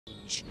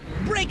damage.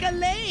 Break a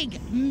leg,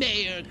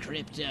 Mayor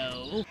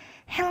Crypto.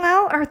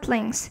 Hello,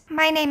 Earthlings.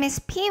 My name is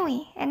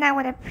Pee-wee, and I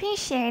would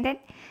appreciate it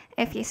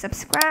if you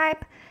subscribe,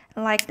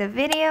 like the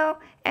video,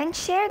 and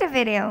share the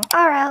video,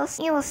 or else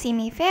you will see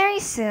me very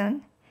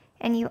soon,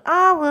 and you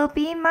all will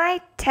be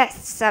my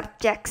test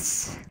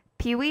subjects.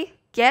 Pee-wee,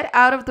 get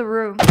out of the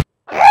room.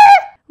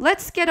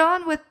 Let's get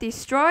on with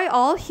destroy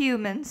all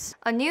humans.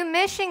 A new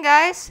mission,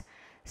 guys.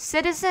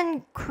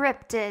 Citizen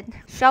Cryptid.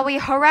 Shall we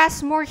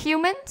harass more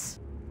humans?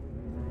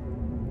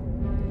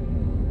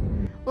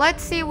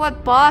 Let's see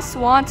what boss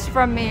wants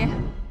from me.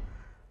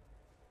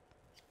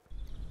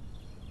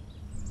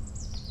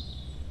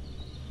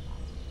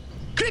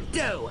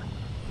 Crypto!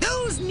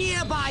 Those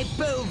nearby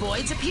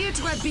bovoids appear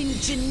to have been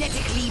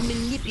genetically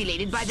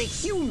manipulated by the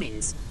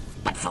humans.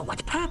 But for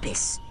what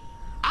purpose?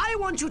 I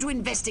want you to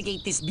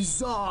investigate this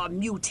bizarre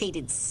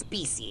mutated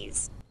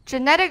species.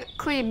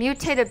 Genetically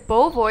mutated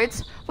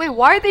bovoids? Wait,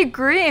 why are they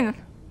green?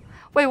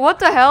 Wait, what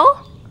the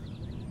hell?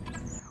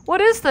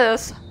 What is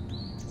this?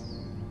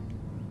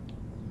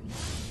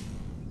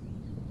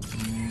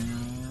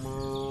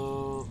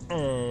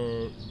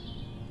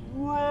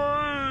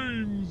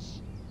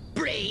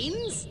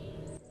 Brains?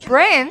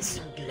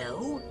 Brains?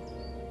 Glow?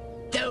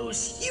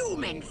 Those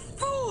human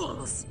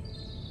fools!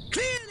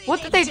 Clearly,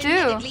 What did they do?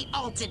 genetically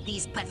altered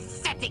these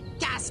pathetic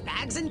gas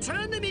bags and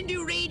turned them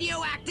into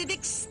radioactive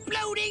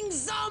exploding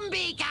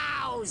zombie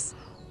cows!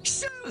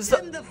 Show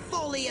them the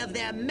folly of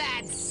their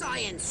mad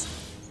science!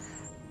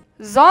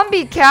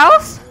 Zombie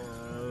cows?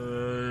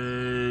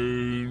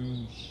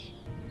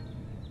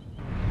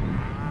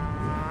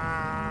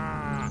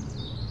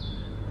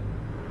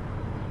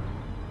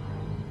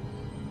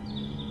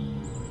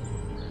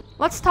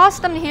 Let's toss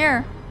them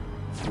here.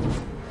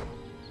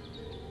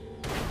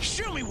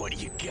 Show me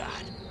what you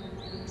got!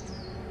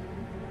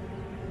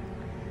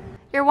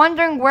 You're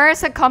wondering where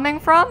is it coming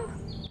from?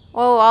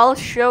 Oh, I'll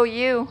show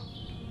you.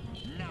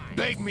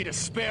 Beg me to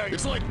spare you.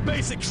 It's like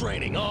basic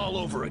training all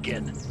over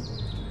again.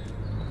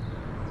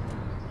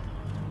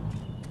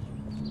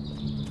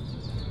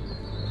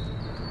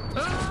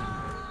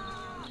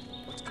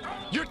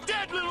 You're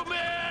dead, little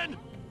man!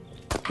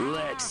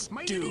 Let's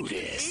do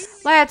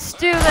this. Let's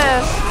do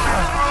this.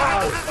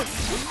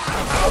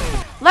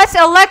 Let's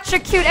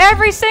electrocute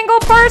every single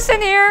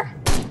person here.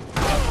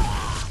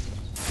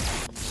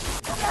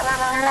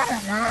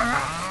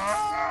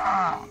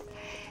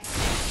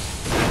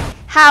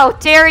 How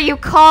dare you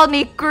call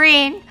me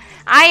green?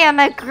 I am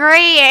a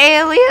gray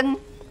alien.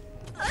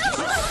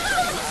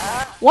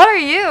 What are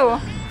you?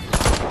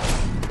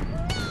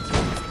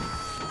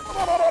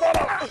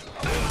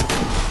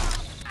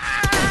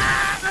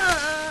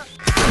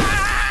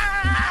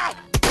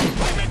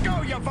 Let me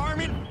go, you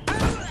varmint!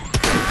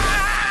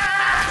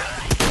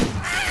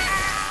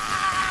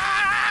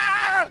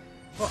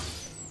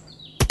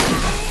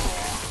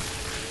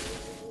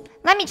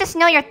 Let me just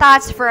know your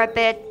thoughts for a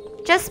bit,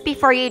 just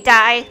before you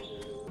die.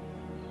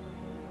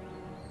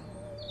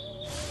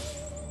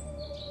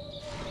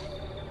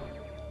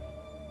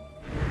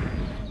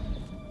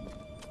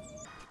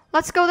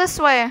 Let's go this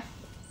way.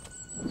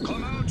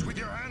 Come out with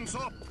your hands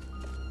up.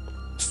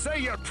 Say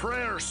your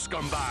prayers,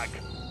 scumbag.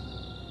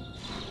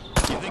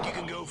 You think you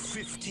can go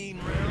 15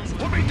 rounds?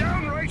 Put me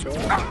down, right?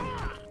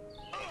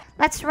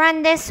 Let's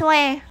run this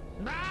way.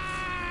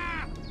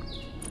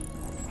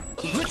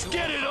 Let's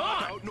get it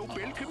on! No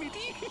bill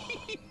committee?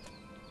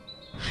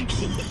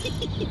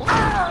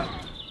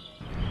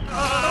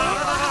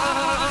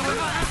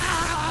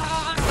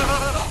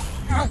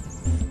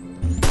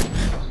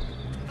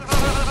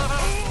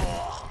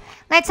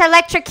 Let's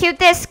electrocute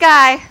this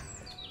guy.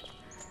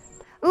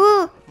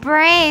 Ooh,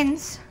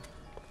 brains.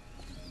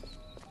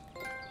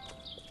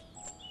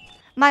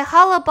 My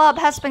holobob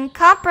has been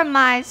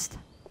compromised.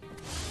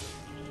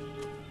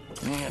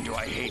 Man, do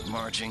I hate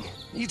marching.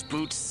 These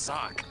boots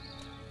suck.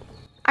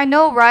 I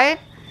know, right?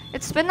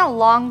 It's been a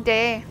long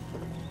day.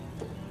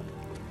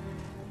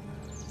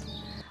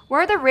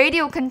 Where are the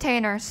radio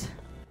containers?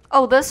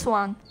 Oh, this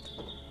one.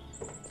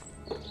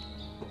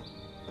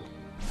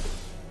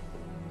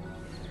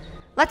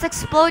 Let's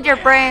explode your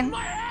brain.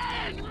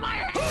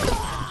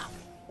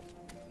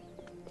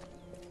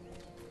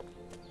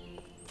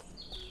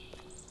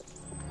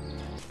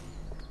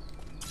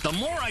 The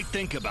more I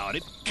think about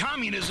it,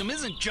 communism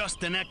isn't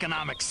just an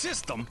economic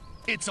system,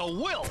 it's a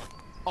will.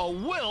 A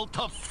will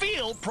to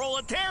feel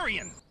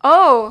proletarian.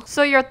 Oh,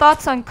 so your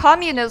thoughts on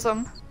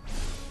communism?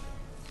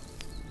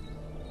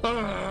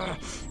 My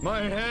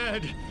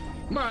head.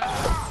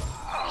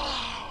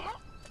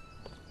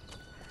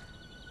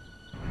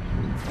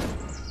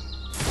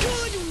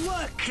 Good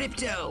work,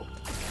 Crypto!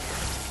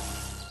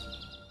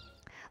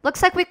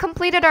 Looks like we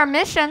completed our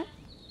mission.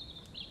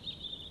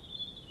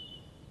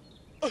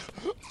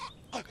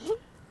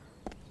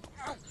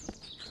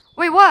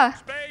 Wait, what?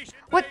 Space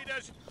What?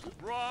 invaders,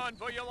 run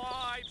for your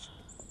lives.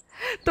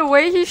 The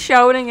way he's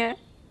shouting it.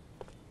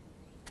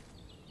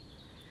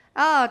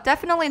 Oh,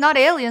 definitely not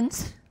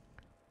aliens.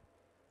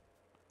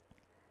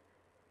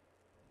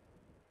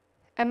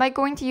 Am I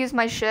going to use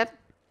my ship?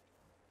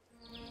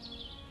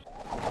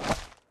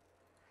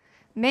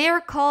 Mayor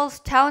calls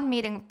town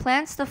meeting,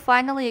 plans to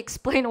finally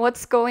explain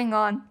what's going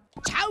on.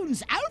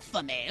 Town's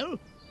alpha male?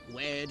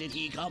 Where did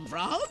he come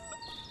from?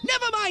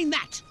 Never mind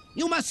that.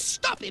 You must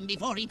stop him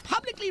before he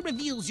publicly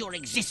reveals your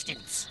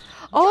existence.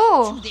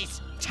 Oh. Go to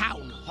this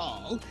town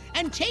hall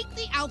and take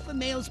the alpha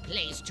male's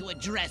place to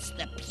address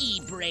the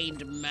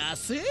pea-brained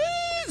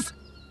masses.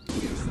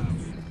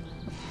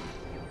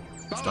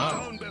 Bow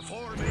down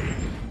before me,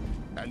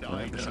 and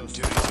I shall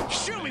do it.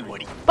 Show me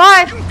what he...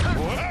 Bye.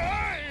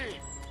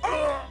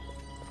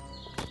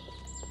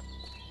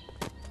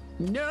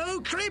 No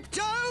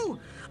crypto!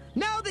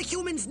 Now the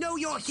humans know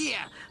you're here.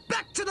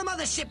 Back to the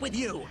mothership with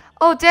you.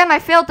 Oh damn, I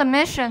failed the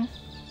mission.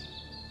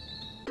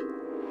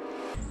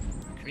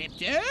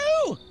 Crypto!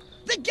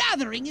 The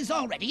gathering is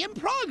already in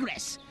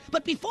progress.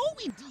 But before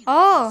we deal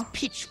Oh. with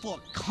these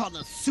pitchfork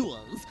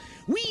connoisseurs,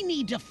 we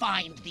need to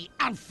find the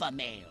alpha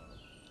male.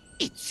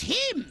 It's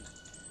him!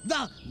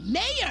 The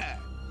mayor!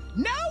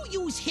 Now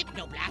use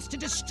Hypnoblast to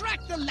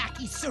distract the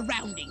lackeys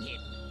surrounding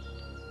him.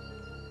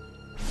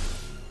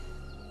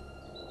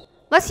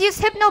 Let's use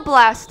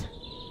Hypnoblast.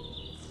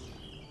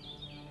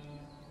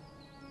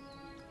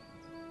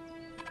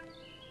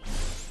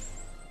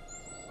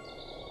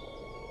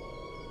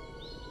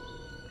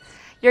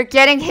 You're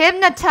getting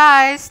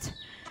hypnotized.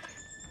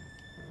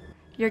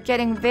 You're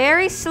getting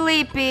very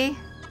sleepy.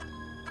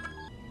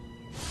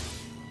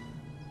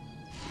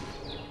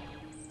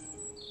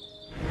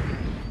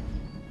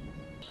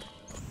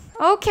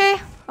 Okay,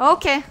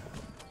 okay.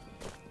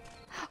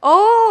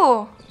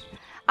 Oh,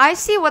 I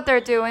see what they're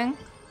doing.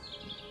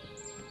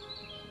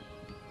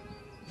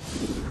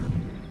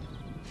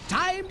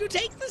 Time to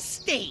take the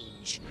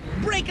stage.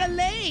 Break a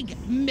leg,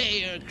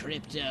 Mayor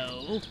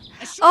Crypto.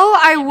 Oh,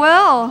 I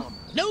will.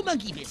 No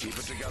monkey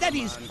business. That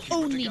is,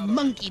 only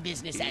monkey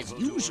business as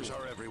usual.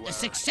 The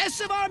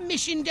success of our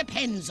mission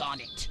depends on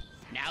it.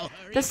 Now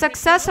hurry, The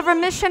success of our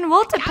mission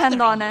will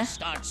depend on it.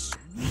 Starts.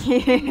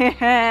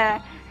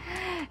 Yeah.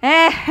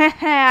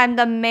 I'm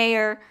the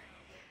mayor.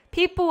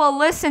 People will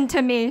listen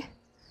to me.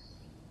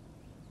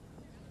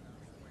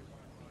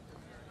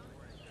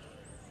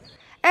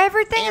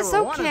 Everything is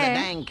One of the okay.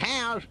 dang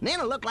cows,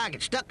 then it looked like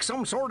it stuck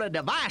some sort of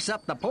device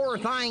up the poor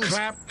thing's...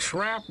 Clap,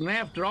 trap, and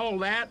after all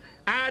that,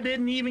 I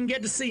didn't even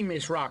get to see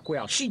Miss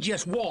Rockwell. She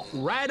just walked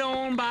right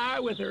on by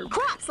with her...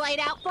 Crops laid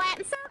out flat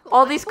and circle.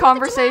 All these like a 4th of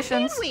July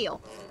conversations.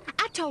 pinwheel.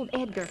 I told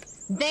Edgar,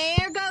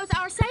 there goes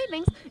our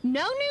savings.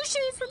 No new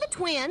shoes for the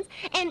twins.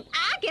 And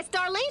I guess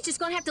Darlene's just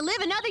going to have to live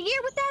another year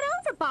with that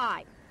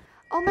overbite.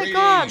 Oh my Greetings,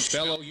 god.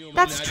 fellow human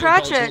That's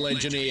agricultural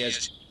tragic.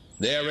 engineers.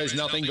 There is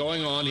nothing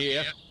going on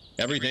here.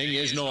 Everything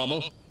is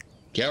normal.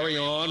 Carry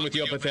on with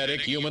your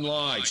pathetic human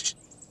lives.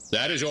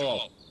 That is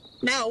all.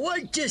 Now,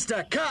 wait just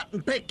a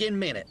cotton-picking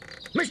minute.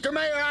 Mr.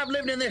 Mayor, I've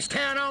lived in this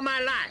town all my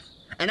life,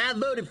 and I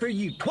voted for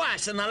you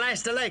twice in the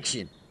last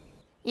election.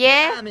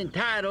 Yeah? I'm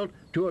entitled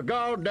to a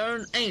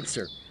goddamn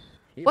answer.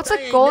 If What's a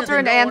there ain't goddamn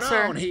nothing going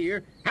answer? on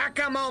here, how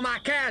come all my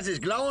cows is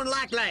glowing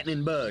like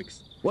lightning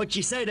bugs? What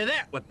you say to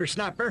that,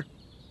 whippersnapper?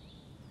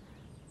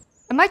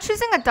 Am I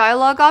choosing a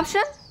dialogue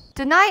option?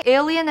 Deny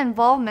alien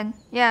involvement.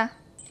 Yeah.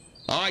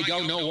 I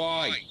don't know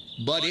why,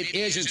 but it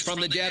isn't from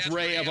the death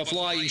ray of a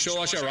flying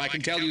saucer, I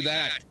can tell you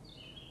that.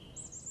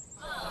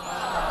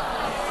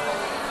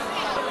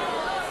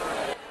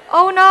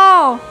 Oh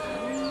no!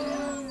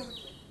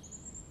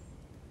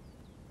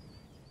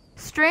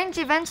 Strange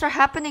events are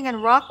happening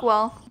in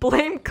Rockwell.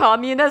 Blame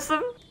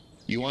communism?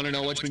 You want to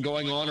know what's been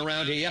going on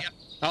around here?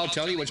 I'll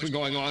tell you what's been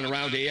going on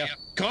around here.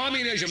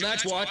 Communism,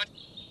 that's what.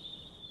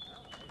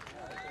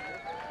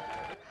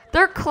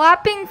 They're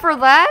clapping for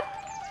that?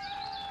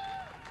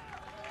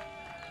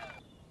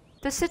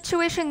 The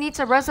situation needs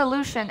a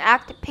resolution.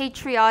 Act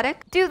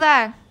patriotic. Do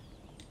that.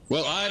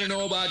 Well, I don't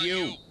know about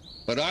you,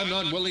 but I'm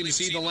not willing to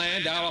see the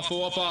land our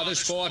forefathers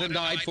fought and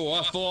died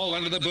for fall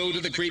under the boot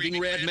of the creeping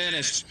red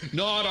menace.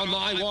 Not on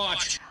my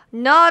watch.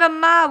 Not on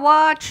my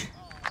watch.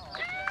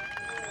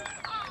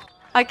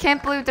 I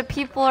can't believe the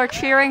people are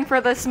cheering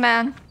for this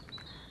man.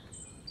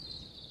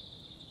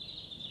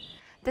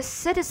 The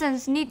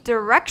citizens need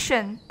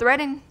direction.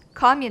 Threaten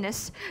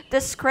communists,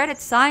 discredit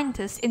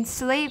scientists,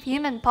 enslave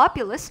human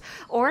populace,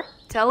 or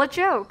tell a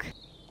joke.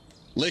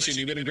 Listen,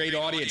 you've been a great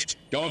audience.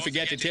 Don't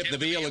forget to tip the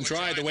veal and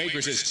try the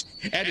waitresses.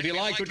 And if you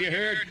liked what you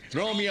heard,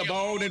 throw me a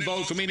bone and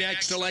vote for me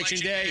next election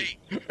day.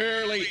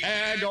 Early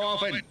and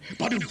often.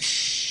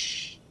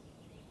 Badoosh.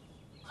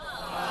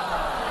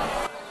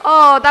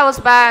 Oh, that was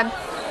bad.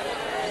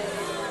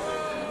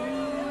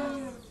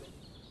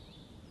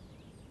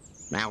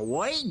 Now,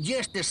 wait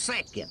just a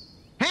second.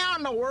 How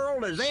in the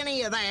world does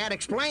any of that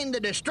explain the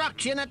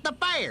destruction at the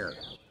fair?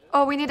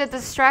 Oh, we need a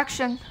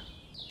distraction.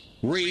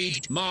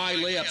 Read my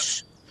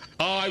lips.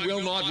 I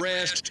will not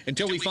rest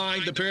until we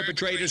find the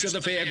perpetrators of the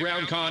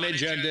fairground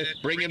carnage and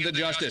bring them to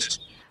justice.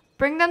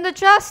 Bring them to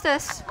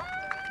justice.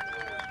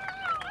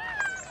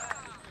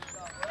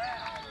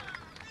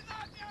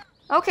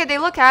 Okay, they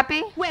look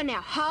happy. Well,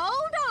 now,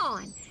 hold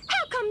on.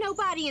 How come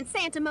nobody in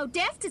Santa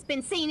Modeste has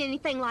been seeing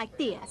anything like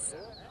this?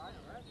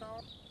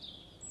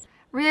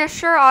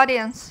 Reassure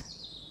audience.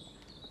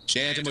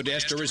 Santa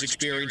Modesta is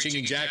experiencing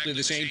exactly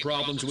the same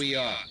problems we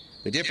are.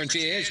 The difference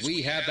is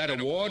we have that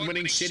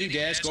award-winning city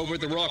desk over at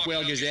the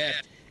Rockwell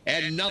Gazette,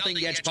 and nothing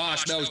gets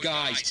past those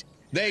guys.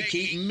 They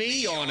keep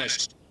me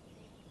honest.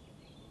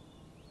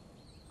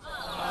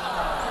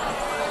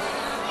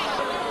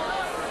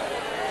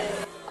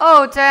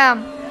 Oh,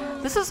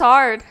 damn. This is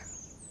hard.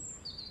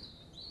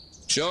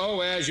 So,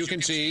 as you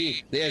can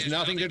see, there's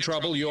nothing to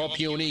trouble your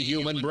puny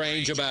human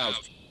brains about.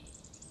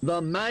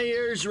 The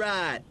mayor's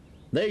right.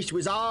 This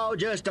was all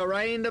just a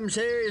random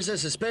series of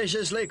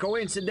suspiciously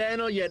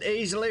coincidental yet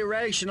easily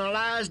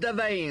rationalized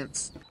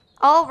events.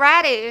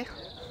 Alrighty.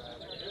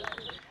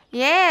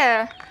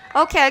 Yeah.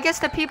 Okay, I guess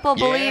the people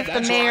believe the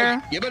that's mayor.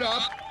 Right. Give it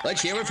up.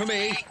 Let's hear it from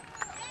me.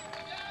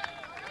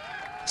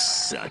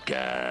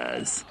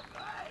 Suckers.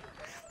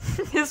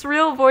 His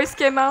real voice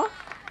came out.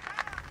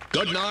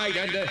 Good night,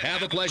 and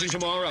have a pleasant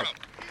tomorrow.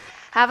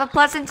 Have a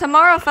pleasant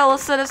tomorrow, fellow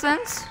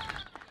citizens.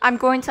 I'm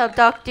going to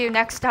abduct you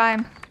next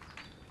time.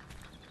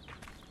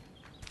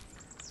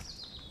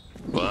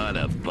 What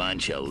a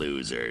bunch of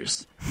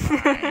losers.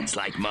 It's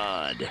like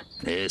mud.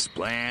 This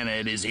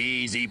planet is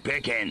easy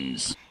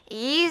pickings.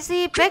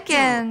 Easy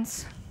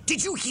pickings.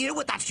 Did you hear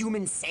what that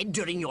human said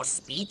during your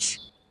speech?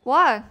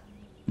 What?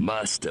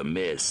 Must have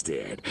missed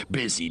it.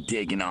 Busy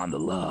digging on the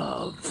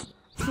love.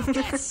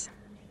 Yes.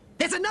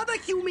 There's another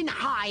human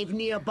hive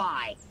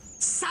nearby.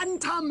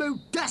 Santa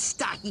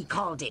Modesta, he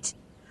called it.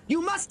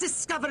 You must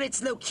discover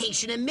its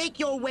location and make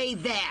your way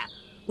there.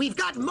 We've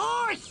got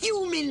more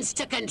humans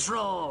to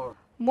control.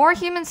 More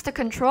humans to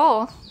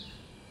control.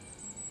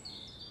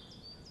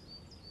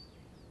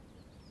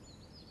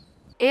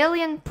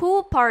 Alien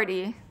pool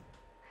party.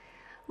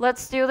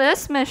 Let's do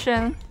this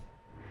mission.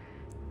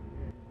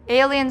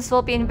 Aliens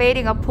will be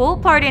invading a pool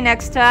party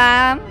next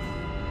time.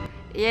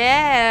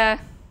 Yeah.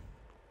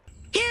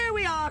 Here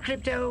we are,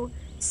 Crypto.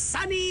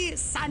 Sunny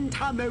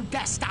Santa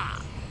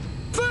Modesta.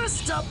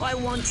 First up, I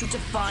want you to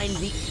find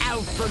the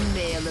alpha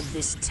male of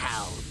this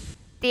town.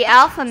 The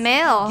alpha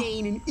male.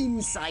 Gain an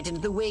insight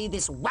into the way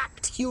this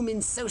whacked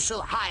human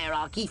social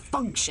hierarchy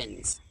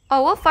functions.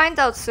 Oh, we'll find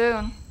out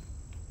soon.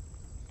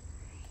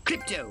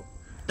 Crypto,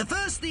 the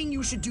first thing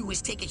you should do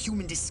is take a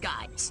human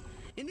disguise.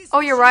 In this Oh,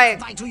 you're mission, right.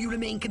 It's vital you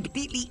remain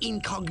completely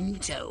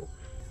incognito.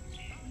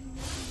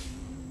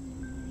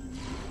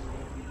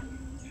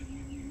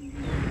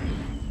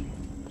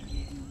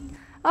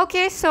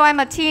 Okay, so I'm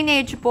a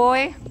teenage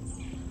boy.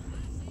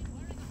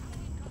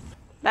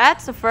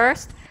 That's a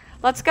first.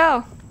 Let's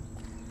go.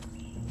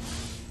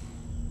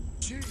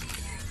 Gee,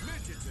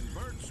 midgets in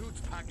bird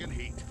suits packing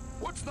heat.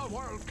 What's the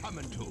world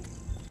coming to?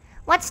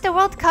 What's the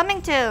world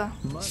coming to?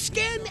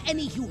 Scan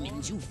any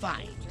humans you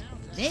find.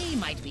 They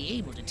might be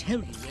able to tell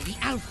you where the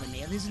alpha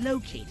male is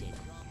located.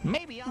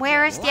 Maybe I'll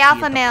Where get is the lucky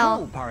alpha at male?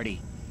 pool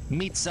party.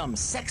 Meet some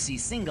sexy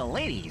single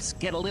ladies.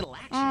 Get a little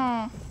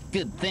action.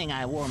 Good thing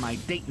I wore my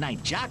date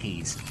night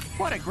jockeys.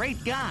 What a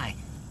great guy.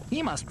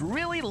 He must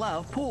really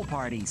love pool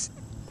parties.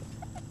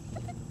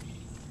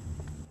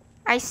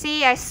 I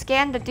see, I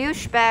scanned the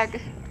douchebag.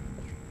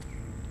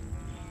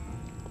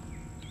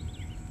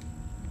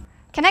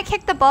 Can I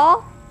kick the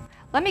ball?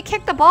 Let me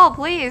kick the ball,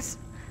 please.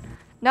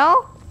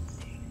 No?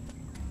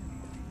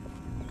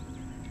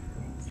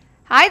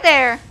 Hi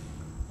there.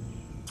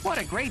 What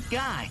a great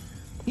guy.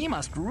 He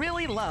must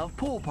really love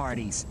pool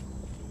parties.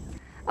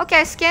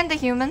 Okay, scan the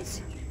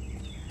humans.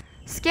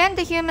 Scan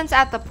the humans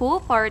at the pool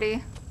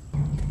party.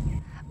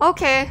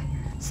 Okay,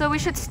 so we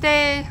should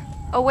stay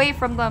away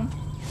from them.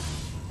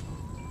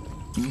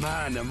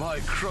 Man, am I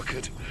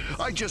crooked.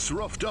 I just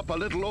roughed up a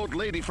little old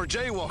lady for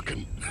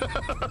jaywalking.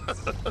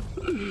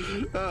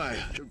 Aye,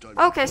 sometimes-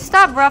 Okay,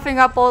 stop roughing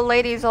up old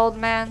ladies, old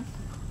man.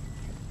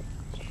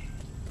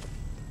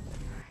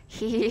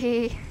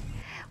 Hehehe.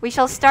 We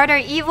shall start our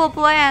evil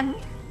plan.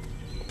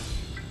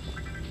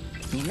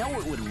 You know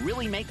what would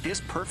really make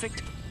this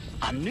perfect?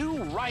 A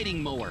new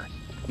riding mower.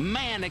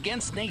 Man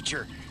against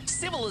nature.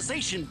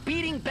 Civilization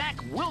beating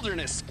back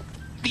wilderness.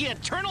 The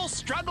eternal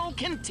struggle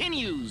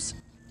continues.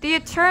 The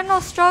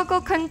eternal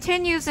struggle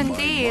continues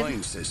indeed. My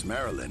mind says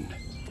Marilyn,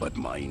 but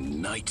my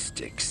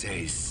nightstick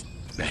says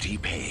Betty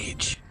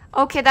Page.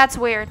 Okay, that's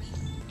weird.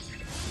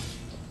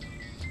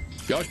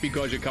 Just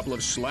because a couple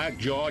of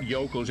slack-jawed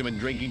yokels have been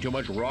drinking too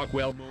much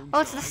Rockwell moonshine,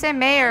 Oh, it's the same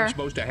mayor. I'm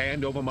supposed to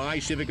hand over my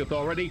civic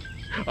authority?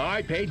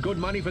 I paid good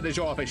money for this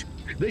office.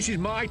 This is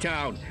my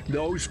town.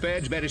 Those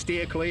feds better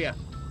steer clear.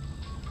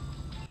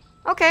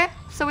 Okay,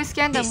 so we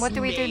scanned them. What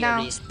do we do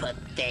now? This mayor is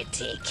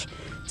pathetic.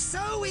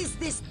 So is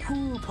this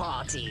pool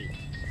party.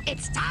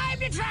 It's time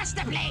to trash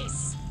the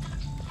place.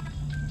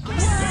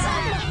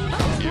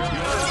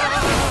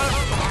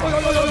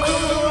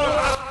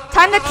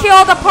 Time to kill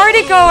all the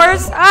party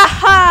goers!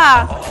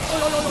 Aha!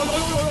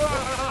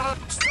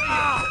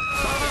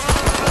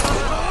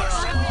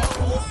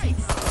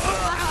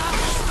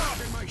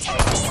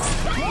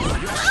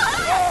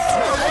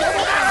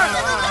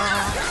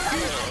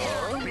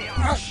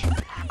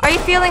 Are you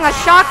feeling a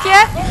shock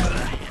yet?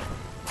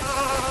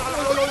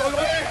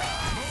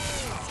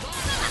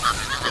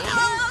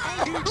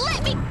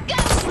 Let me go!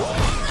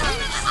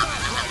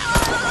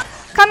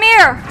 Come Come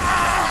here!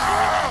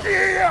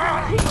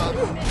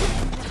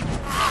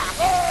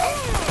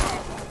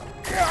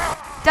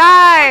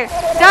 Die!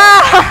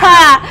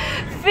 Die!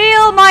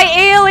 Feel my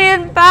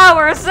alien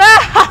powers!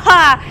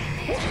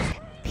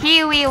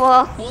 Pee-wee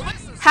will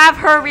have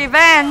her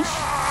revenge.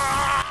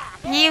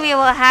 Pee-wee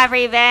will have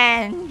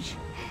revenge.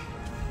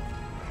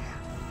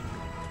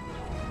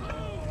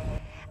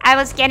 I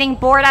was getting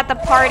bored at the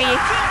party.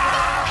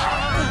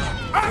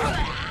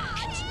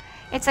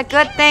 It's a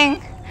good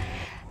thing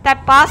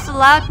that boss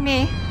allowed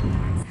me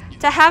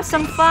to have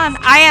some fun.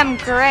 I am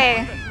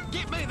Gray.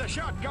 Give me the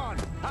shotgun.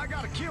 I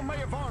gotta kill me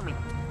a varmint.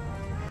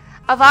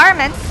 A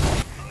varmint?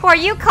 Who are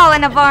you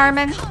calling a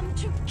varmint?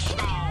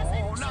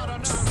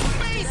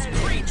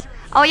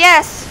 Oh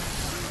yes.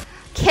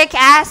 Kick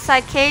ass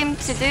I came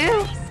to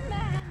do.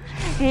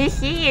 Hee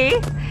hee.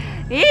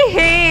 Hee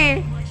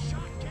hee.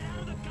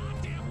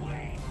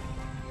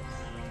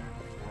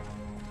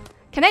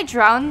 Can I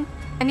drown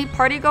any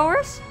party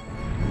goers?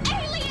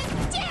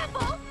 Alien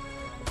devil!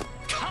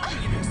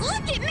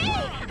 Look at me!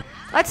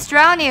 Let's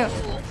drown you.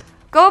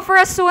 Go for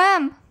a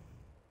swim.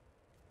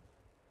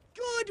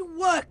 Good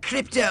work,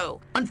 Crypto.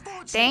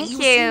 Unfortunately, Thank you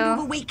seem to you. have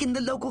awakened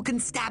the local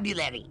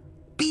constabulary.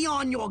 Be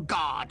on your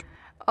guard.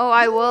 Oh,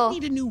 I will.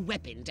 Need a new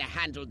weapon to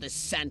handle the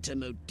Santa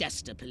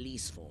Modesta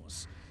police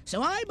force.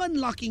 So I'm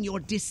unlocking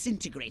your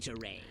disintegrator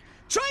ray.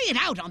 Try it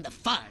out on the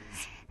fuzz.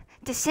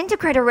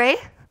 Disintegrator ray?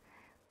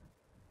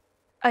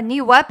 A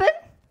new weapon?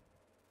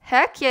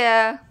 Heck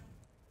yeah.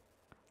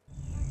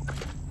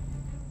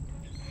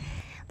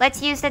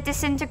 Let's use the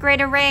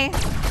disintegrator ray.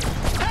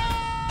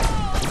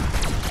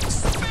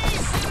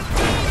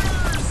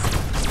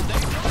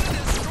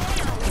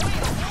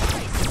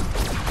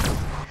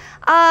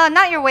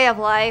 Not your way of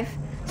life.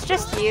 It's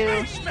just you.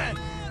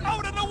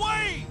 Out of the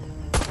way!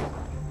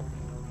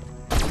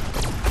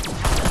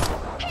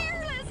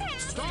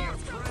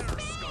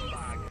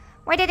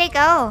 Where did they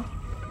go?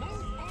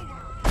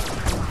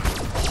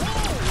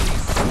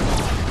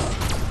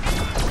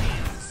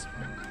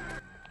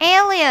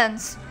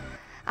 Aliens!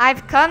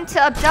 I've come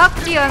to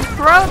abduct you and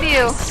probe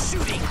you.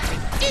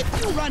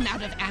 If you run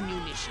out of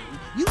ammunition,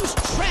 use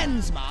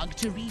transmog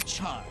to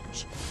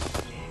recharge.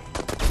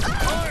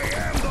 I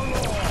am the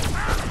law!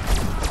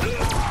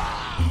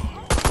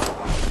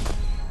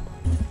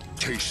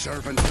 To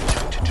serve and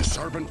protect, to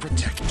serve and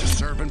protect, to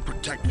serve and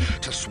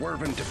protect, to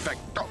swerve and defect,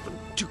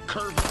 to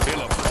curve.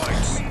 Bill of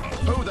Rights.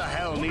 Who the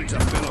hell needs a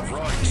Bill of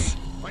Rights?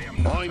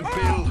 I'm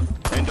Bill,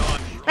 and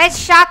I'm... Let's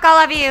shock all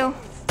of you.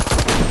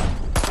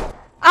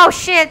 Oh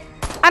shit!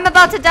 I'm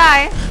about to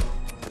die.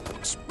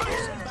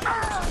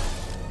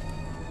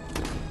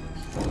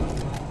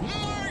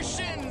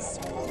 Martians!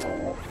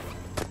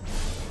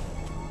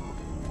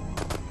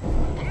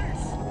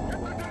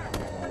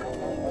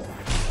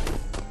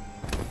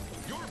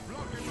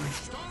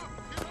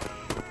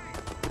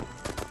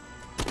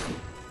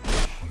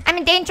 I'm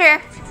in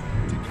danger.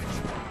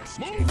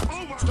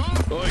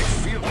 I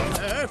feel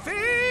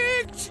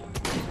perfect!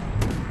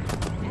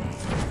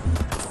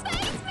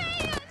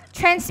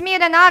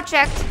 Transmute an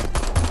object.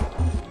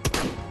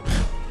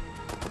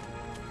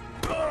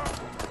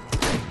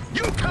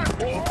 You can't...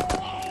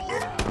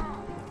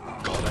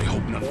 God, I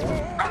hope not.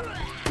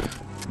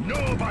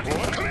 Nobody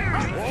clear!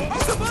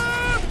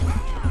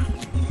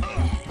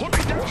 Put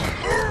me down!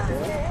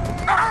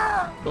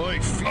 I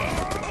feel...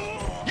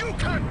 You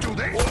can't do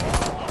this!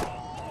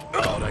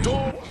 God, I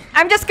hope...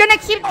 I'm just gonna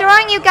keep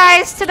throwing you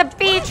guys to the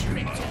beach.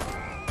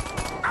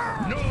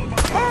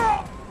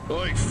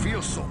 I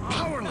feel so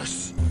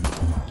powerless.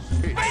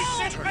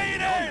 It's turning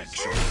on,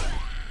 actually.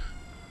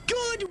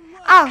 Good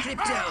work, Oh.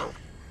 Crypto.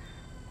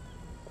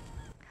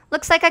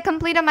 Looks like I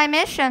completed my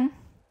mission.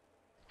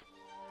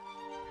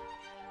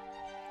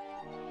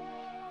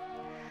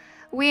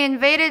 We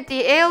invaded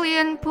the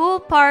alien pool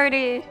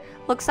party.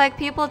 Looks like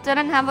people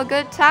didn't have a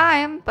good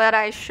time, but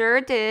I sure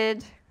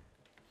did.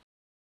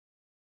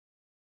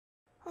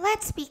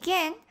 Let's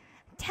begin.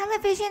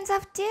 Televisions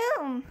of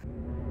Doom.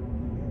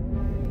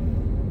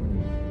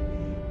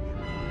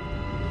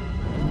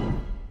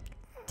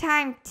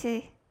 Time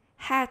to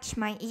hatch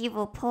my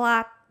evil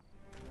plot.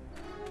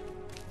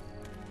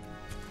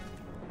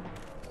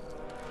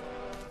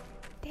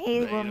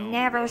 They will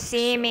never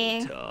see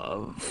me.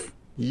 Tough.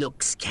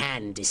 Looks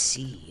can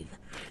deceive.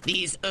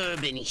 These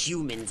urban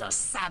humans are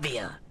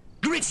savvier,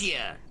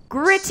 grittier,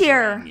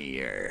 Grittier.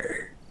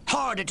 Here.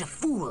 harder to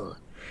fool.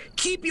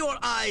 Keep your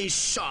eyes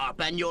sharp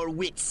and your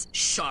wits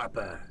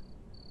sharper.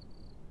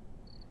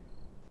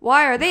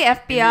 Why are they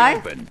FBI?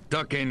 Open.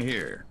 Duck in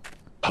here.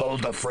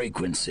 Hold the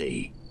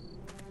frequency.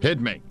 Hit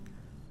me.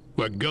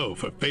 We're go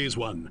for phase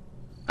 1.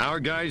 Our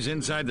guys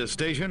inside the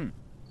station?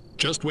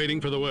 Just waiting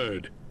for the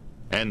word.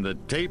 And the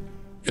tape?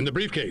 In the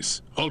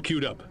briefcase, all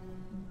queued up.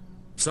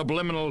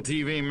 Subliminal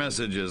TV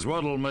messages.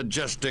 What'll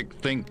Majestic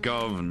think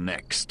of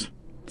next?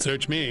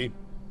 Search me.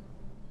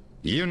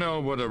 You know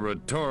what a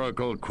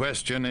rhetorical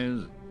question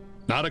is?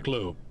 Not a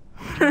clue.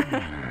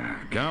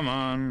 Come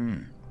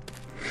on.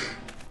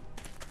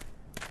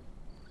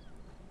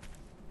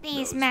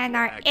 These men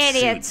are Black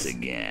idiots. suits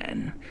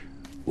again.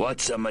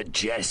 What's a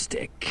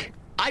majestic?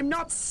 I'm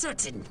not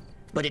certain,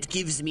 but it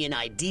gives me an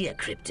idea,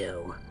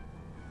 Crypto.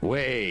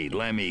 Wait,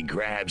 let me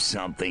grab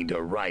something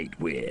to write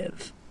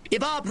with.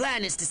 If our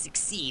plan is to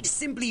succeed,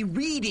 simply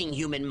reading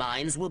human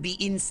minds will be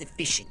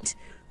insufficient.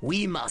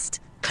 We must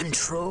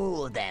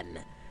control them.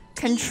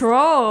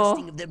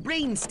 Control. Of their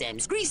brain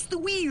stems, grease the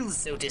wheels,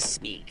 so to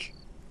speak.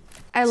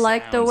 I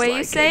like the way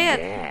you say it.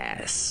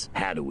 Yes.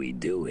 How do we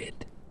do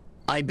it?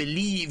 I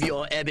believe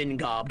your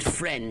ebon-garbed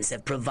friends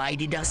have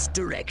provided us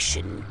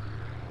direction.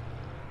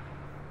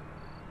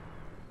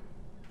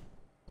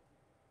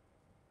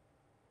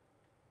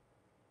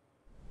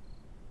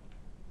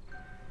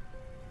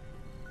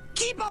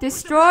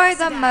 Destroy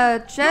the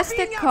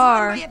majestic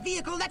car. By a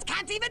vehicle that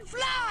can't even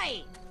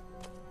fly.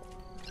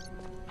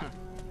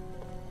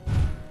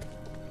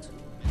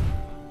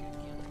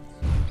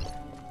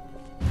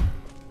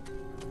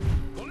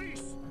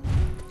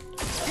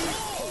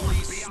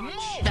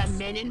 The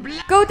men in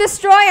black. Go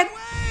destroy it.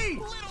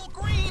 Little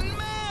green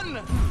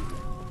men!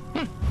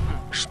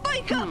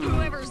 Spike up,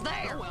 whoever's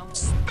there.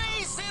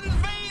 Space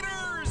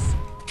invaders!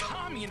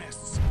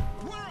 Communists!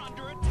 We're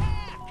under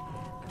attack!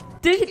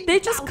 Did they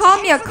just call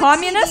me a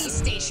communist?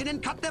 Station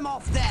and cut them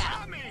off there.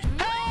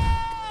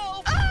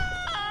 Help!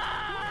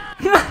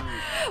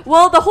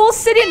 Well, the whole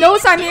city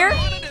knows I'm here.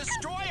 Want to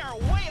destroy our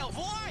way of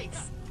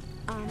life!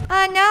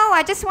 No,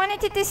 I just wanted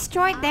to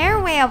destroy their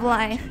way of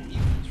life.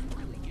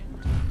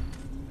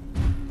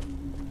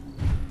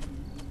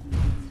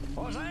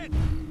 What's that?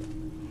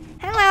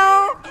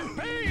 Hello.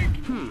 Pig!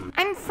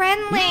 I'm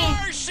friendly.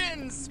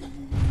 Martians!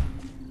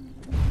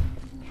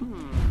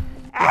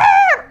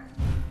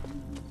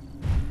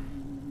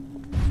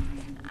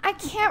 I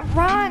can't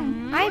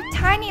run. I have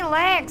tiny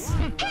legs.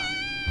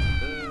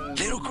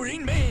 Little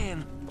green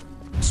man!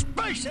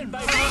 Space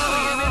invaders!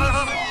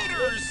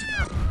 Invaders!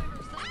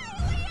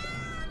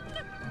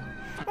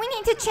 We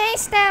need to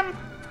chase them.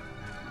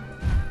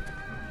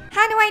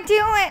 How do I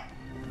do it?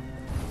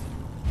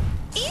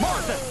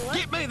 Martha,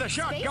 get me the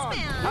shotgun!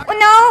 Oh,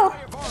 no.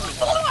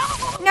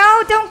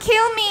 No, don't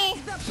kill me.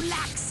 The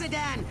black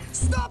sedan.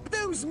 Stop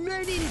those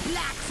men in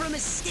black from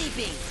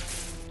escaping.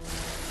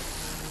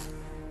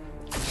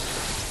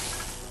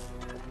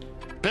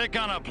 Pick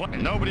on a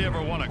plane. Nobody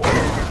ever won a car.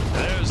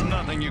 There's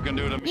nothing you can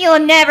do to me. You'll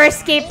never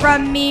escape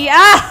from me.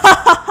 Ah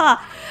ha ha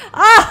ha.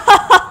 Ah ha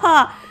ha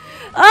ha.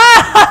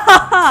 Ah ha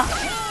ha ha.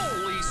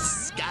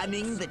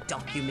 Scanning the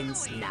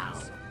documents now.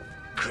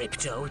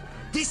 Crypto,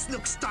 this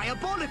looks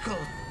diabolical.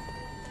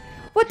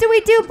 What do we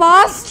do,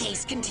 boss? This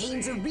case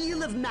contains a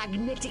reel of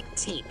magnetic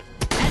tape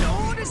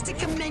and orders to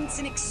commence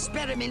an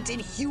experiment in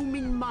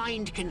human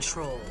mind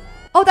control.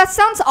 Oh, that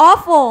sounds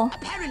awful.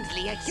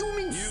 Apparently, a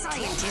human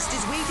scientist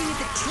is waiting at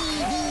the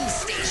TV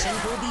station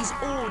for these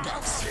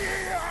orders.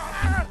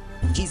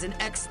 He's an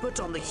expert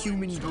on the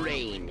human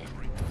brain.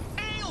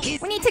 We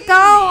need to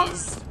go.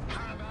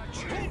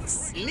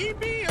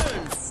 Sleepy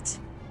Ernst.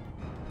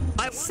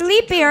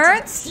 Sleepy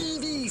Ernst?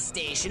 TV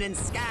station and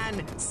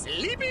scan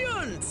Sleepy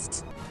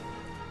Ernst.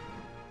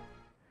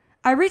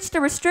 I reached a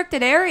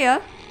restricted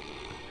area.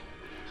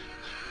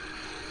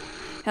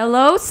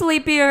 Hello,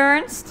 Sleepy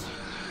Ernst.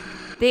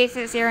 This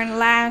is your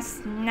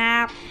last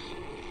nap.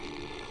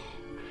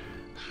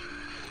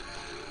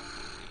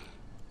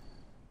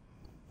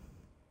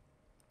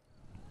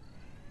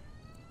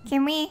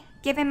 Can we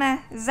give him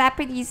a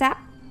zappity zap?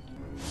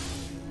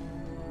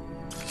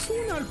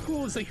 Soon I'll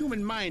prove the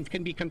human mind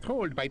can be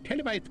controlled by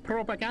televised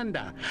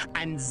propaganda.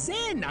 And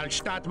then I'll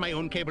start my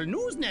own cable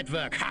news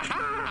network. Ha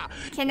ha!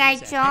 Can I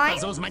join?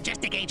 Those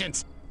majestic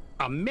agents.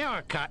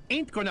 America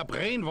ain't gonna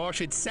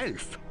brainwash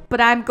itself.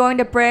 But I'm going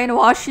to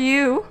brainwash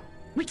you.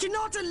 We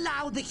cannot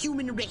allow the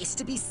human race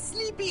to be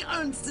Sleepy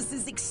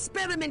Ernst's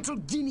experimental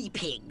guinea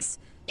pigs.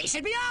 They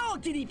should be our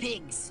guinea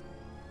pigs.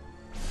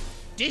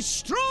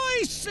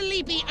 Destroy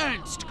Sleepy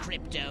Ernst,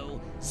 Crypto.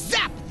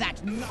 Zap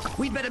that knock.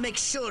 We'd better make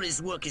sure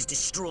his work is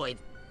destroyed.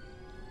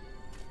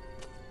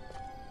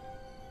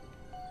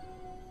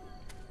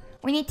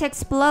 We need to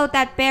explode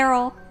that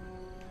barrel.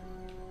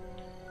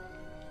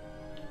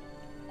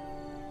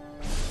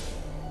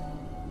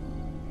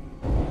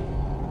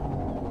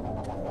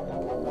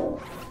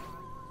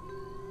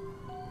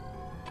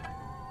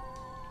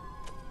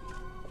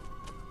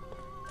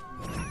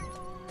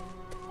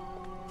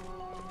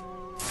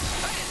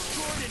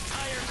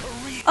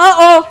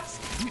 Uh-oh.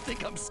 You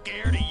think I'm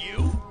scared of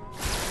you?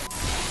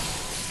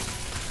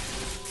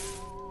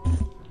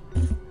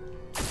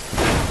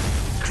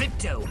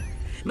 Crypto.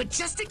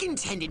 Majestic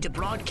intended to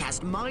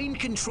broadcast mind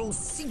control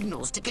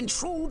signals to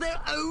control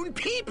their own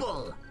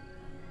people.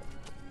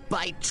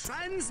 By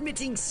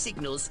transmitting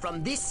signals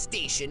from this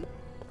station,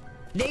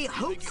 they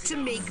hope to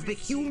make the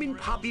human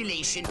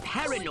population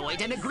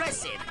paranoid and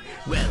aggressive.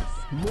 Well,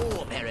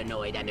 more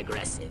paranoid and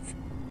aggressive.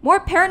 More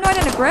paranoid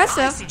and I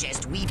aggressive.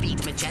 suggest we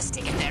beat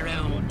Majestic at their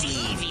own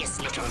devious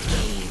little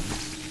game.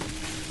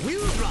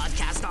 We'll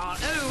broadcast our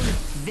own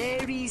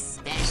very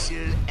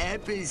special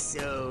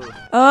episode.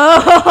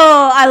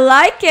 Oh, I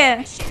like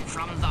it.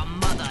 From the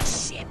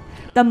mothership.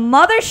 The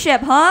mothership,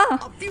 huh?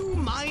 A few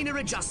minor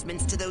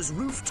adjustments to those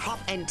rooftop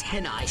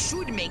antennae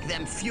should make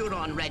them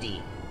Furon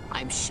ready.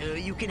 I'm sure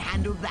you can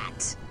handle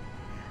that.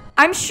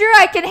 I'm sure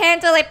I can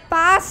handle it,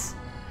 boss.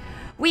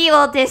 We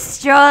will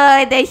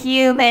destroy the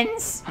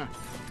humans.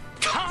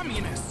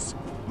 Communists!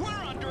 We're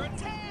under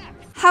attack!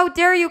 How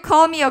dare you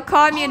call me a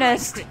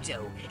communist? All right,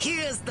 Crypto,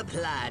 here's the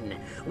plan.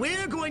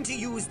 We're going to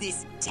use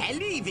this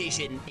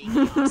television thing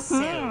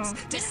ourselves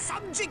to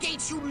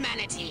subjugate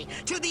humanity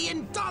to the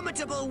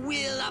indomitable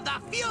will of the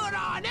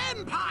Furon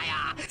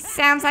Empire.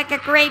 Sounds like a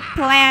great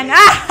plan.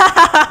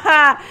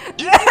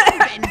 If you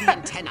bend the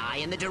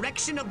antennae in the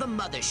direction of the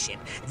mothership,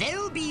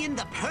 they'll be in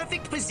the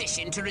perfect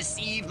position to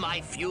receive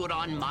my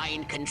Furon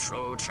mind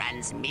control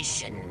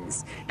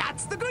transmissions.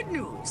 That's the good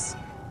news.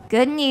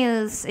 Good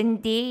news,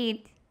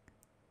 indeed.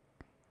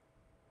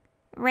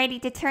 Ready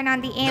to turn on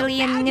the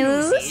alien bad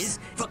news? Is,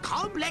 for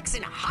complex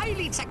and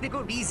highly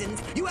technical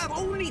reasons, you have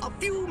only a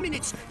few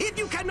minutes. If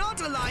you cannot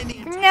align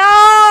the...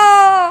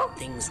 No!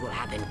 Things will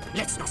happen.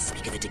 Let's not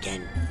speak of it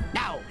again.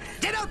 Now,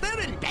 get out there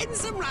and bend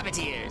some rabbit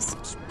ears.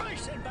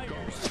 Space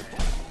invaders.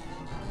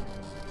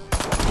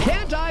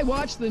 Can't I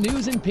watch the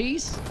news in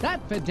peace?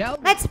 That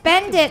fidelity... Let's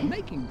bend it.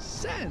 Making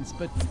sense,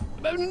 but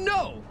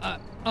no.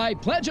 I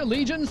pledge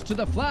allegiance to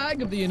the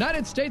flag of the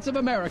United States of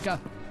America.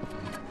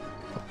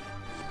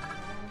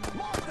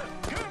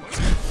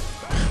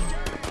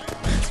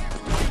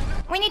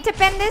 We need to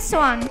bend this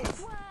one.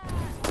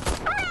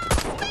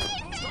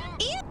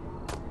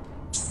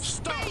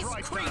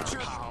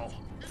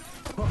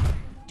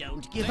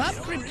 Don't give up,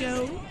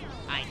 Crypto.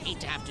 I hate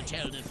to have to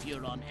tell the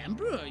Furon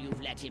Emperor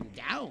you've let him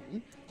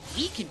down.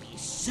 He can be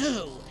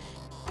so...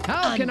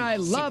 How can I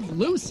love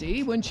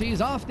Lucy when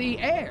she's off the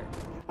air?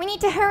 We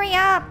need to hurry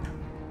up.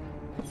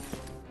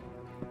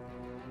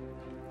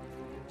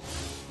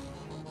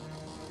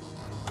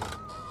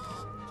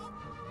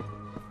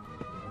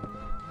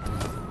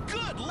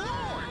 Good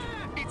lord!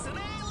 It's an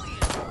alien!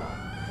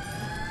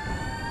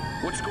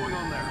 What's going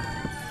on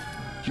there?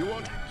 You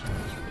want...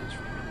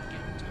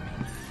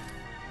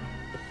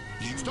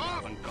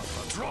 Stop!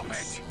 Drop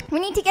it! We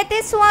need to get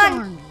this one.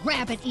 Darn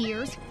rabbit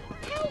ears.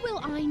 How will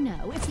I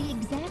know if the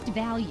exact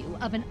value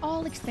of an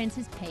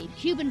all-expenses-paid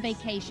Cuban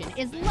vacation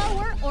is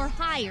lower or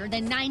higher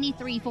than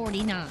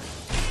 $93.49?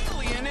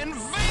 Alien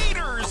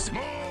invaders!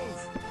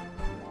 Move!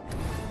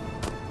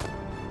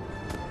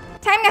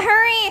 Time to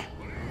hurry.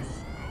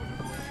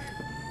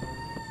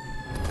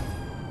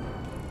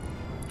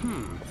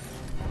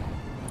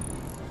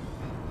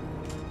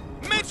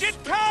 Midget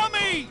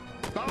Tommy!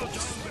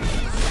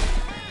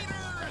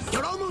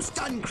 You're almost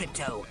done,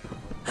 Crypto.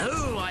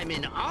 Oh, I'm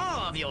in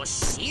awe of your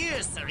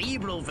sheer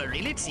cerebral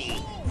virility.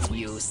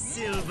 You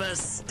silver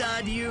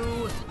stud,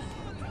 you.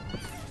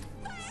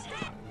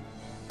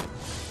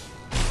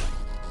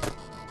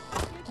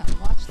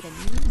 Watch the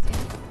news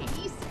in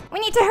peace. We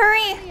need to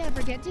hurry. I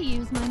ever get to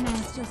use my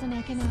masters in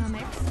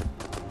economics.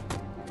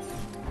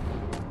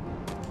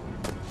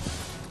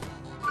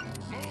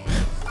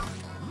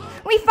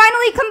 We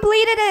finally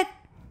completed it.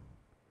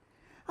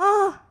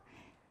 Oh,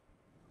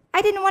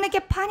 I didn't want to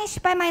get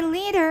punished by my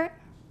leader.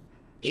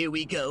 Here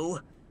we go.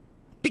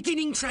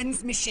 Beginning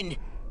transmission.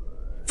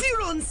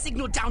 Furon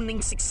signal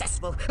downlink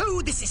successful.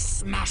 Oh, this is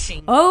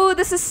smashing. Oh,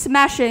 this is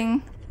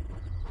smashing.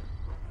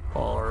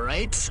 All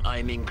right,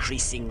 I'm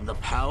increasing the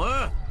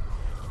power.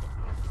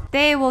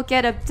 They will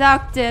get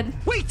abducted.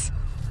 Wait!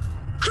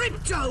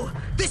 Crypto!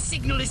 The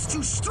signal is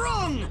too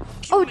strong!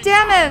 Oh, Humans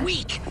damn are it!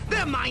 weak!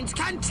 Their minds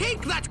can't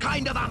take that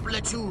kind of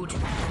amplitude!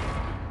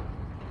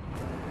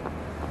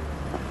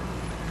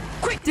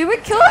 Quick! Did we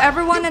kill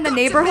everyone in the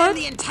neighborhood?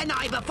 The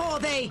antennae before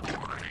they...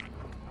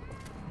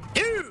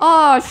 Ew!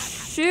 Oh,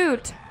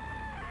 shoot.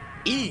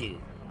 Ew.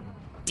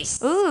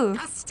 Ooh.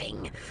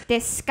 Disgusting.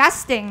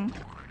 Disgusting.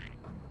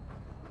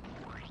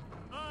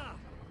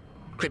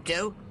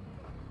 Crypto?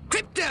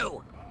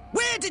 Crypto!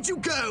 Where did you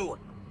go?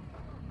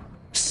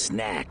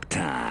 Snack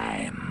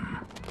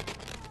time.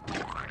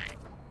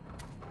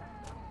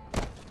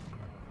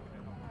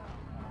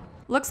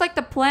 Looks like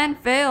the plan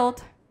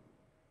failed.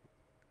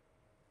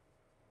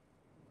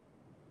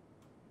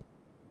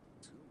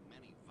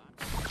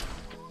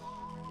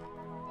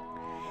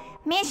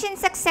 Mission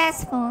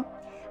successful.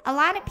 A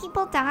lot of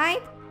people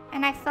died,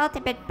 and I felt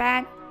a bit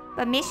bad,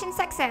 but mission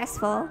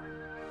successful.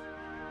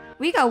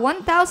 We got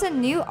 1,000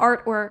 new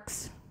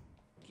artworks.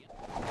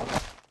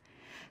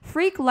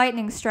 Freak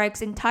lightning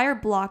strikes entire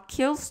block,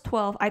 kills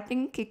 12. I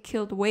think it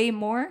killed way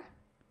more.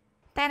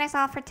 That is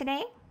all for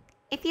today.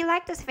 If you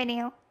like this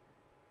video,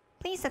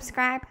 please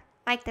subscribe,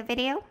 like the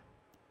video,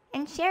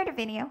 and share the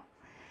video.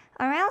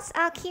 Or else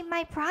I'll keep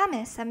my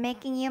promise of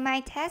making you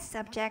my test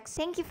subjects.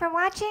 Thank you for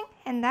watching,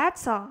 and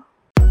that's all.